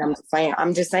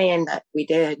 I'm just saying that we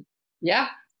did. Yeah.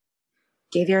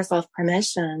 Give yourself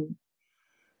permission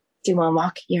to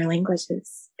unlock your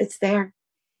languages. It's there.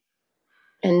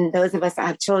 And those of us that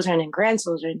have children and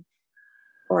grandchildren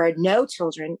or no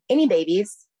children, any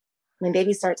babies, when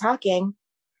babies start talking,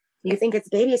 you think it's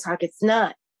baby talk. It's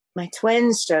not. My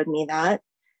twins showed me that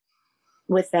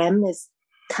with them is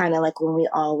kind of like when we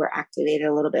all were activated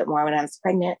a little bit more when I was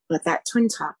pregnant with that twin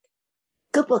talk.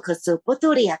 And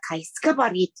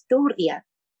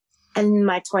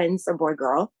my twins, a boy,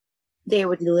 girl, they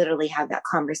would literally have that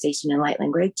conversation in light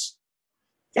language.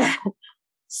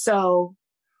 So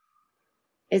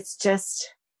it's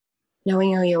just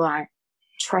knowing who you are,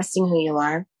 trusting who you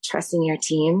are, trusting your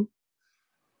team,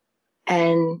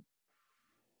 and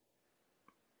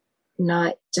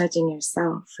not judging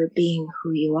yourself for being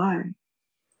who you are.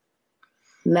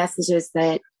 Messages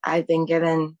that I've been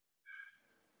given,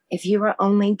 if you were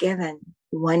only given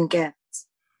one gift,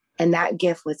 and that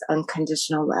gift was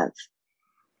unconditional love,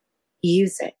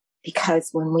 use it. Because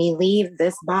when we leave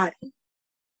this body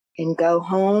and go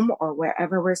home or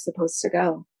wherever we're supposed to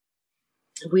go,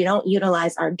 if we don't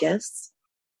utilize our gifts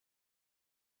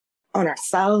on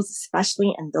ourselves,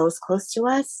 especially, and those close to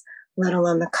us, let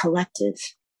alone the collective.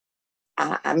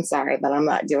 I'm sorry, but I'm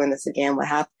not doing this again with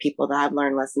half the people that I've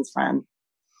learned lessons from.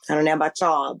 I don't know about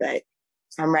y'all, but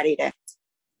I'm ready to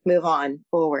move on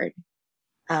forward.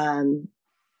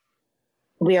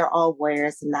 We are all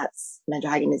warriors, and that's my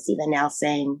dragon is even now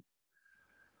saying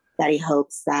that he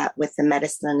hopes that with the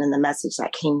medicine and the message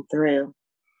that came through,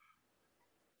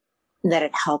 that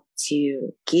it helped to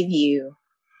give you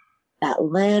that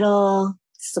little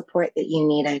support that you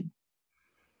needed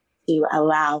to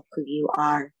allow who you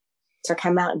are to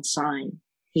come out and shine.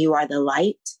 You are the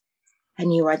light,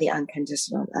 and you are the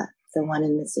unconditional love, the one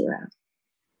and the zero.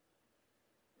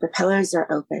 The pillars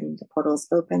are open, the portal's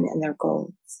open, and they're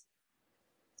gold.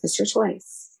 It's your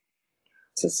choice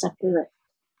to step through it.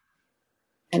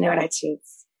 I know what I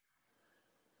choose.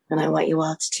 And I want you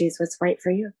all to choose what's right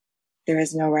for you. There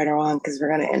is no right or wrong, because we're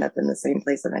going to end up in the same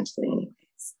place eventually anyways.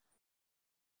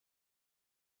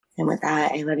 And with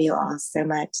that, I love you all so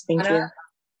much. Thank you.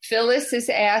 Phyllis is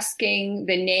asking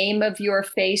the name of your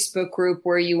Facebook group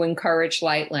where you encourage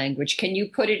light language. Can you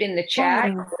put it in the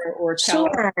chat or tell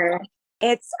us? Sure.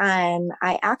 It's,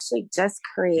 I actually just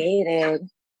created,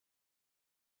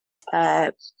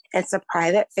 it's a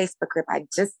private Facebook group. I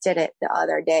just did it the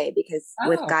other day because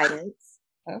with guidance.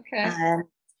 Okay.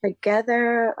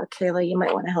 Together, Kayla, you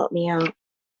might want to help me out.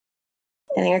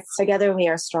 I think it's Together We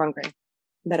Are Stronger,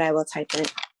 but I will type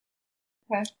it.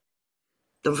 Okay.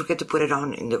 Don't forget to put it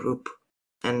on in the group.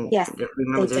 And yes,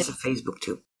 remember, there's a Facebook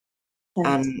too. Yes.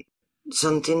 And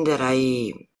something that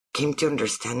I came to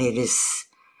understand, it is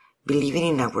believing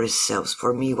in ourselves.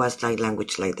 For me, it was like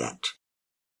language like that.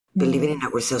 Believing in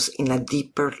ourselves in a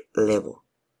deeper level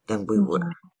than we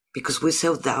were. Because we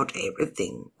self-doubt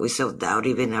everything. We self-doubt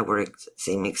even our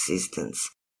same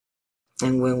existence.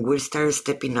 And when we start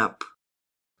stepping up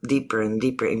deeper and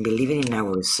deeper in believing in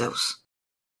ourselves,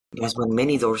 that's when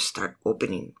many doors start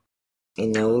opening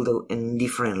in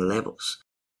different levels,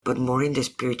 but more in the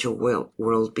spiritual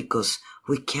world, because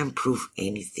we can't prove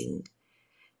anything.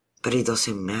 But it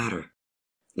doesn't matter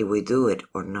if we do it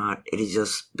or not. It is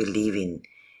just believing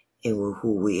in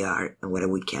who we are and what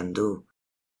we can do.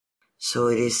 So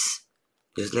it is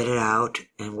just let it out,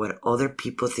 and what other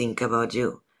people think about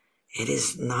you, it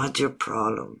is not your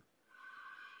problem.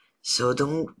 So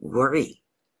don't worry.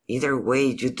 Either way,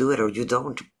 you do it or you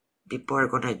don't. People are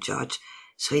going to judge.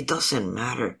 So it doesn't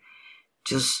matter.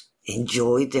 Just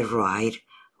enjoy the ride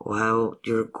while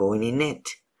you're going in it.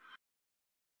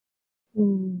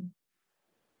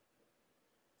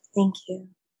 Thank you.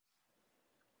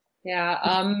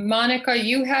 Yeah. Monica,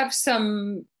 you have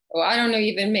some, I don't know,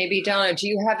 even maybe Donna, do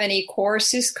you have any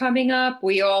courses coming up?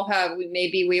 We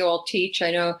all teach.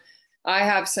 I know I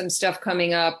have some stuff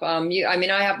coming up. I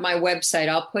have my website.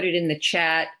 I'll put it in the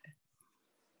chat.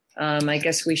 I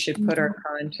guess we should put our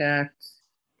contacts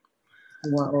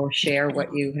or share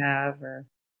what you have. Or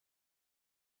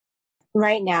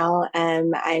Right now,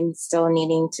 I'm still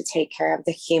needing to take care of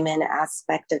the human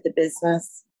aspect of the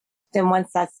business. Then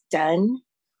once that's done,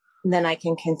 then I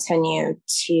can continue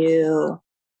to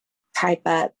type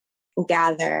up,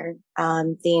 gather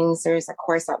things. There's a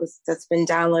course that's been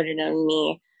downloaded on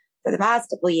me for the past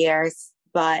couple of years,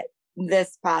 but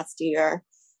this past year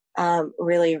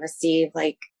really received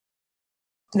like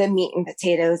the meat and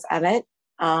potatoes of it.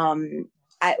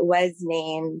 It was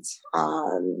named,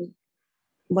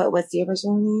 what was the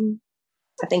original name?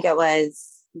 I think it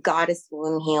was Goddess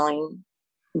Womb Healing,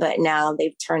 but now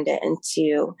they've turned it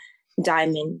into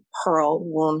Diamond Pearl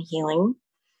Womb Healing.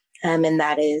 And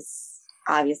that is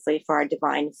obviously for our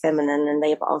divine feminine. And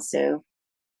they've also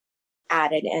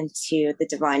added into the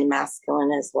divine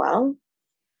masculine as well.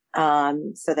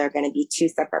 So there are going to be 2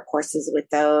 separate courses with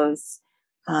those.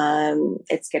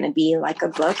 It's going to be like a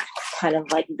book, kind of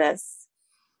like this,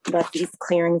 but these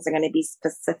clearings are going to be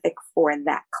specific for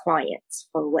that client,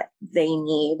 for what they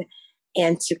need,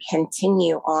 and to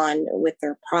continue on with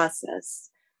their process.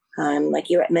 Like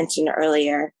you had mentioned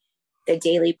earlier, the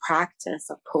daily practice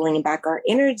of pulling back our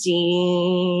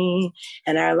energy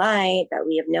and our light that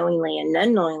we have knowingly and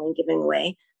unknowingly given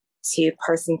away to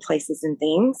person, places, and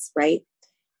things, right?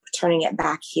 Turning it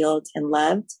back healed and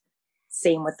loved.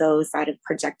 same with those that have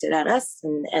projected at us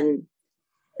and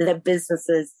the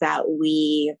businesses that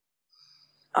we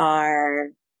are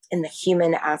in the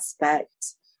human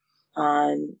aspect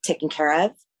taken care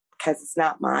of, because it's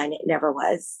not mine. It never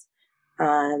was.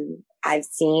 I've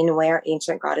seen where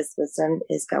ancient goddess wisdom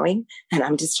is going, and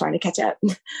I'm just trying to catch up.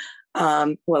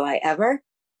 Will I ever?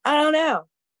 I don't know.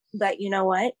 But you know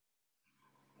what?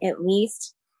 At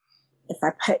least if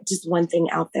I put just one thing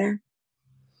out there,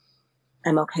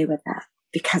 I'm okay with that,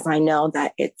 because I know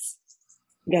that it's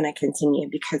going to continue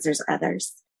because there's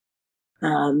others.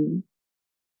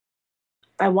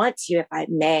 I want to, if I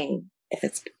may, if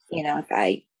it's, if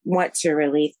I want to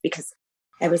release, because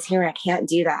I was hearing, I can't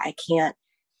do that. I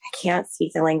can't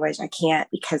speak the language. I can't,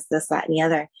 because this, that, and the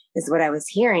other is what I was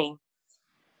hearing.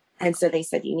 And so they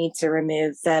said, you need to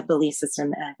remove the belief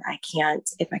system. And I can't,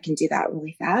 if I can do that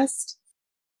really fast.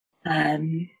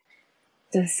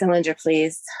 The cylinder,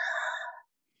 please.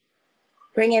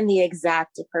 Bring in the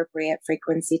exact appropriate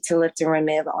frequency to lift and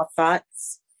remove all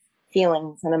thoughts,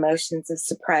 feelings, and emotions of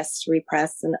suppressed,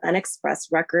 repressed, and unexpressed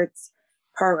records,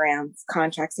 programs,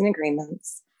 contracts, and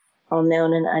agreements, all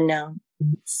known and unknown,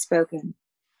 spoken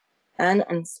and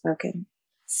unspoken,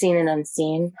 seen and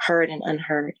unseen, heard and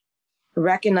unheard,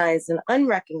 recognized and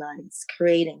unrecognized,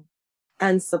 creating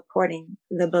and supporting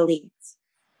the beliefs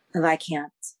of I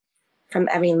can't from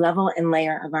every level and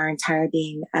layer of our entire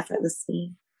being,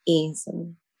 effortlessly,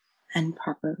 easily, and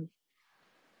properly.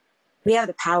 We have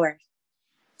the power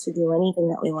to do anything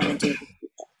that we want to do.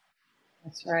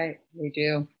 That's right. We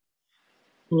do.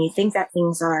 When you think that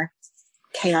things are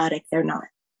chaotic, they're not.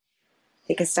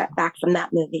 Take a step back from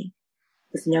that movie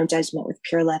with no judgment, with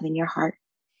pure love in your heart,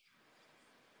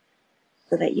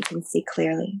 so that you can see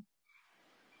clearly.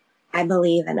 I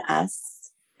believe in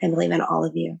us. I believe in all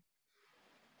of you.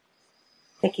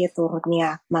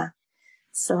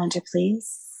 Cylinder,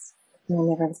 please.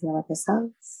 Remember everything about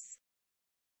yourselves.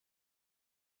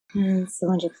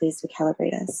 Cylinder, please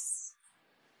recalibrate us.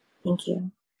 Thank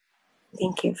you.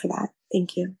 Thank you for that.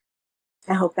 Thank you.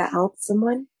 I hope that helped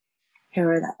someone,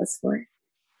 whoever that was for.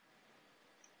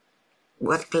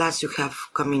 What class you have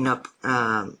coming up,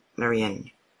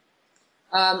 Marianne?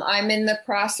 I'm in the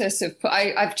process of,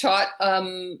 I've taught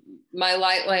my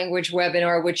light language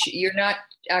webinar, which you're not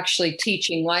actually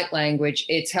teaching light language.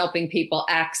 It's helping people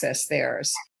access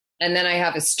theirs. And then I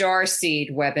have a star seed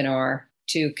webinar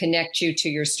to connect you to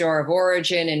your star of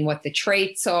origin and what the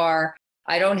traits are.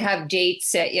 I don't have dates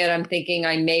set yet. I'm thinking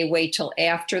I may wait till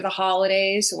after the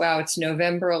holidays. Wow, it's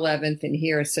November 11th, and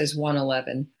here it says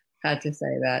 1/11. Had to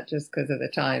say that just because of the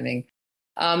timing.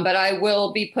 But I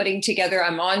will be putting together,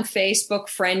 I'm on Facebook,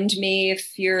 friend me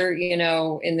if you're,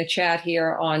 in the chat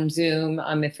here on Zoom,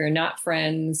 if you're not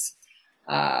friends.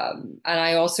 And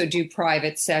I also do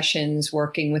private sessions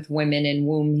working with women in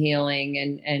womb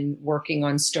healing and working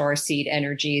on starseed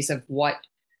energies of what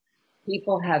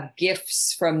people have,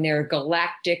 gifts from their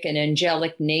galactic and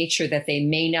angelic nature that they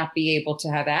may not be able to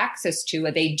have access to.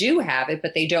 They do have it,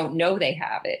 but they don't know they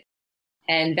have it.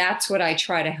 And that's what I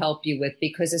try to help you with,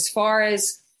 because as far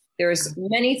as there's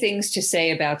many things to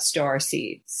say about star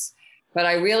seeds, but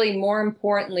I really, more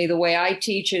importantly, the way I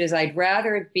teach it is I'd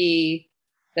rather it be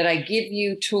that I give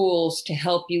you tools to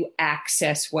help you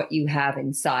access what you have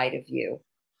inside of you.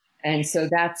 And so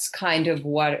that's kind of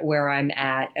where I'm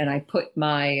at. And I put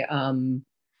my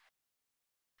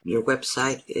your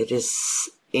website, it is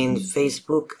in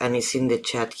Facebook and it's in the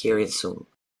chat here in Zoom.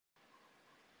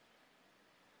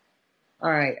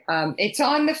 All right. It's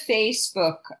on the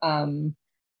Facebook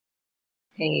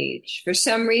page. For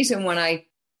some reason, when I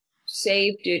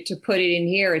saved it to put it in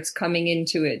here, it's coming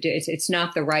into it. It's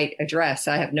not the right address.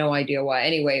 I have no idea why.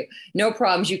 Anyway, no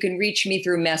problems. You can reach me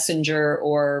through Messenger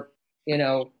or,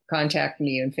 contact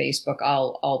me on Facebook.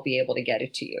 I'll be able to get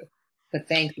it to you. But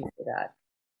thank you for that.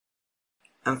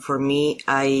 And for me,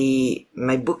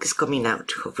 my book is coming out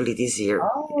hopefully this year.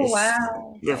 Oh,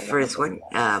 wow. The first one,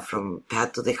 from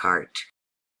Path to the Heart.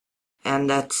 And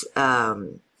that's,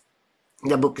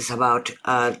 the book is about,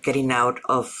 getting out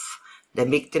of the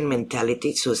victim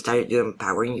mentality. So start you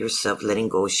empowering yourself, letting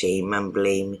go shame and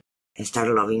blame, and start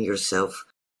loving yourself.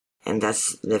 And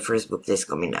that's the first book that's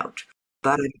coming out.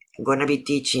 But I'm going to be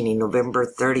teaching in November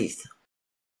 30th,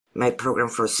 my program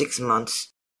for 6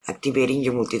 months, Activating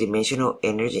Your Multidimensional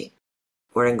Energy,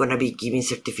 where I'm going to be giving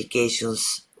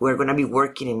certifications. We're going to be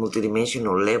working in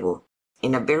multidimensional level.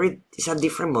 It's a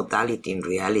different modality in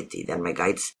reality than my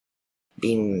guides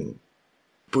been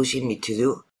pushing me to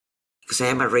do. Because I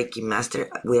am a Reiki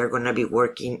master, we are going to be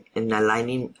working and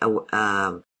aligning,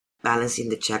 balancing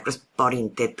the chakras, but in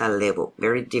theta level,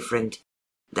 very different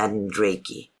than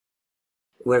Reiki.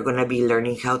 We're going to be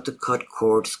learning how to cut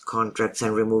cords, contracts,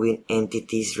 and removing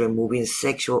entities, removing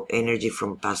sexual energy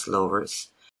from past lovers.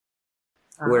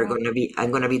 I'm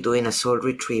going to be doing a soul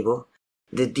retrieval,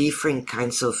 the different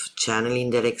kinds of channeling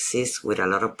that exist with a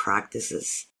lot of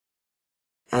practices,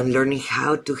 and learning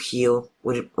how to heal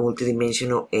with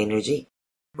multidimensional energy.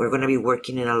 We're going to be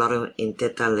working in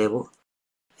Theta level,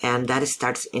 and that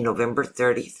starts in November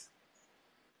 30th.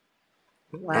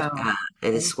 Wow.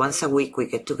 It is once a week we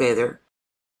get together.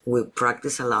 We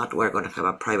practice a lot. We're going to have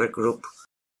a private group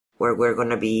where we're going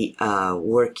to be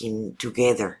working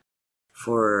together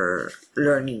for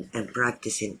learning and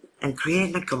practicing and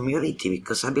creating a community,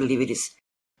 because I believe it is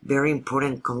very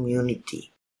important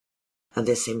community at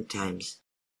the same times.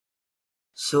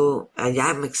 So I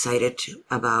am excited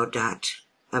about that,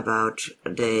 about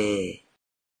this,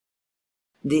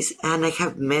 and I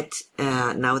have met,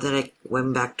 now that I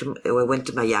went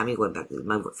to Miami,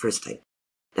 my first time,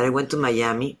 that I went to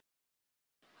Miami,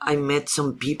 I met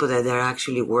some people that are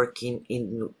actually working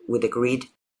with the grid,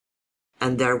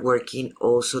 and they're working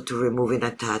also to removing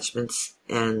attachments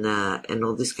and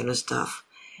all this kind of stuff.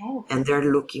 Oh. And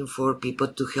they're looking for people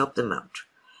to help them out.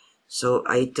 So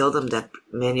I tell them that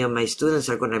many of my students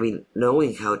are going to be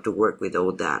knowing how to work with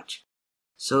all that.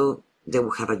 So they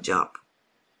will have a job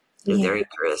if they're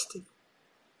interested.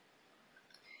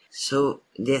 So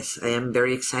yes, I am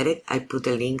very excited. I put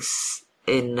the links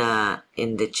in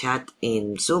the chat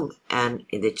in Zoom and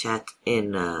in the chat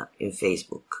in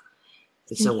Facebook.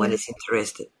 If someone is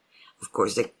interested. Of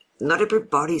course, not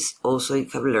everybody is also, you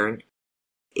have learned,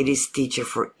 it is teacher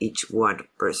for each one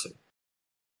person.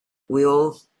 We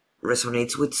all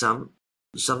resonate with some.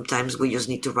 Sometimes we just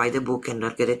need to write a book and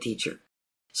not get a teacher.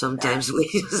 Sometimes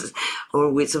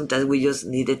sometimes we just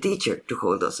need a teacher to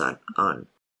hold us on.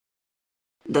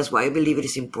 That's why I believe it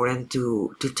is important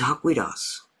to talk with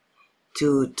us,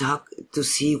 to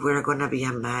see we're gonna be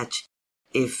a match.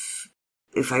 If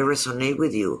I resonate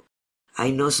with you, I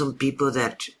know some people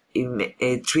that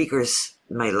it triggers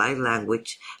my light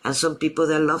language, and some people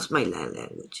that loves my light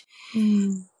language.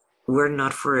 We're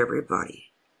not for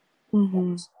everybody.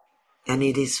 Mm-hmm. And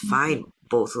it is fine,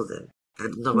 both of them.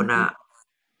 I'm not gonna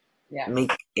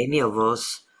make any of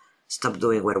us stop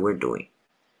doing what we're doing.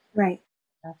 Right.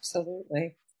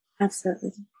 Absolutely.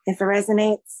 Absolutely. If it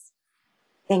resonates,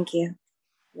 thank you.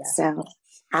 Yeah. So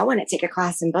I want to take a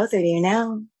class in both of you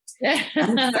now. Same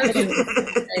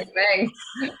thing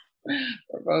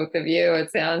for both of you.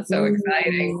 It sounds so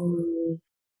exciting.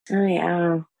 Oh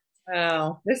yeah.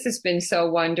 Wow, this has been so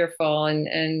wonderful,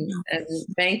 and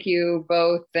thank you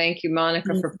both. Thank you,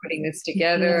 Monica, for putting this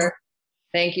together.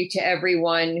 Thank you to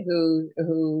everyone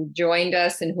who joined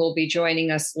us and who will be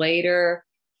joining us later.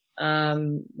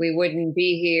 We wouldn't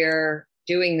be here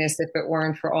doing this if it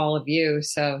weren't for all of you.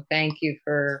 So thank you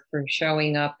for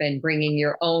showing up and bringing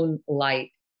your own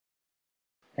light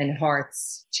and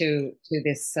hearts to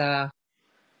this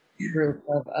group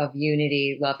of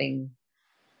unity, loving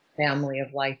family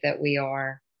of light that we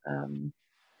are. I'm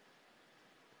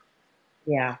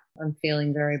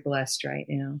feeling very blessed right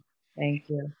now. Thank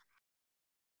you.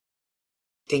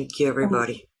 Thank you,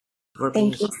 everybody.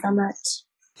 Thank you so much.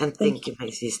 And thank you, my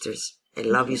sisters. I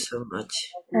love you so much.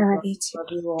 I love you too. Love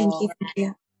you all. Thank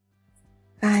you.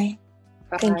 Bye.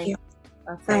 Bye. Thank you.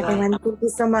 Bye, everyone. Thank you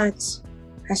so much.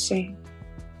 Ashe.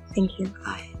 Thank you.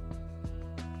 Bye.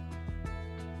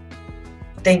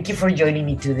 Thank you for joining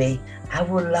me today. I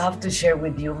would love to share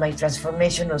with you my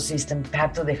transformational system,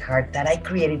 Path to the Heart, that I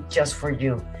created just for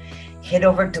you. Head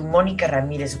over to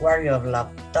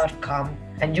MonicaRamirezWarriorofLove.com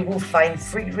and you will find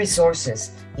free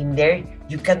resources. In there,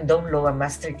 you can download a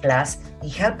masterclass in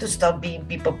how to stop being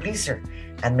people pleaser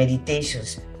and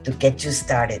meditations to get you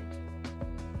started.